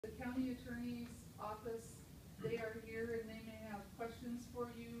county attorney's office, they are here and they may have questions for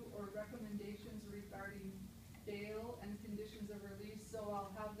you or recommendations regarding bail and conditions of release, so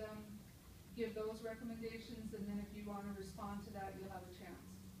I'll have them give those recommendations, and then if you want to respond to that, you'll have a chance.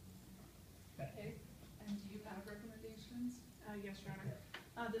 Okay? And do you have recommendations? Yes, Your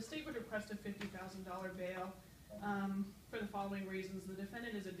Honor. The state would request a $50,000 bail for the following reasons. The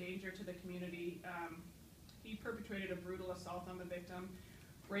defendant is a danger to the community. He perpetrated a brutal assault on the victim,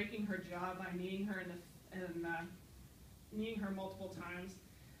 breaking her jaw by kneeing her kneeing her multiple times.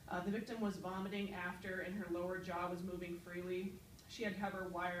 The victim was vomiting after, and her lower jaw was moving freely. She had to have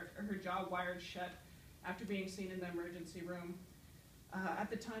her jaw wired shut after being seen in the emergency room. At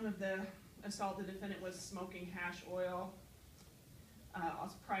the time of the assault, the defendant was smoking hash oil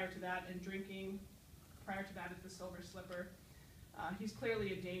prior to that, and drinking prior to that at the Silver Slipper. He's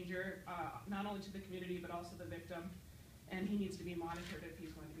clearly a danger, not only to the community, but also the victim, and he needs to be monitored if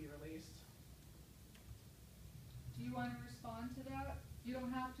he's going to be released. Do you want to respond to that? You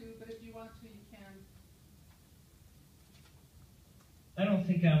don't have to, but if you want to, you can. I don't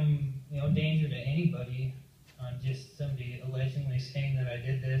think I'm, danger to anybody on just somebody allegedly saying that I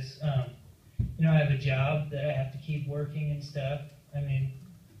did this. I have a job that I have to keep working and stuff. I mean,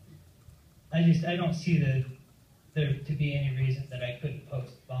 I don't see there to be any reason that I couldn't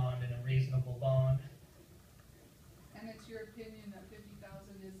post bond in a reasonable bond. And it's your opinion that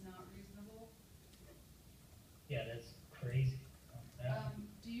 $50,000 is not reasonable? Yeah, that's crazy.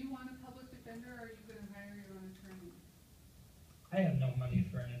 Do you want a public defender, or are you going to hire your own attorney? I have no money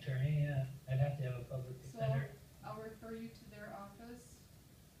for an attorney. Yeah, I'd have to have a public defender. So I'll refer you to their office.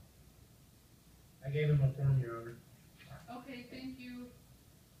 I gave him a form, Your Honor. Okay, thank you.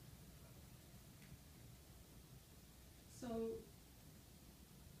 So,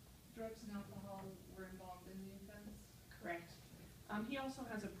 drugs and alcohol were involved in the offense? Correct. He also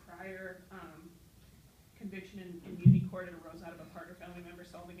has a prior conviction in Muni Court. It arose out of a partner family member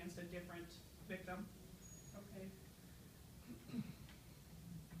assault against a different victim. Okay.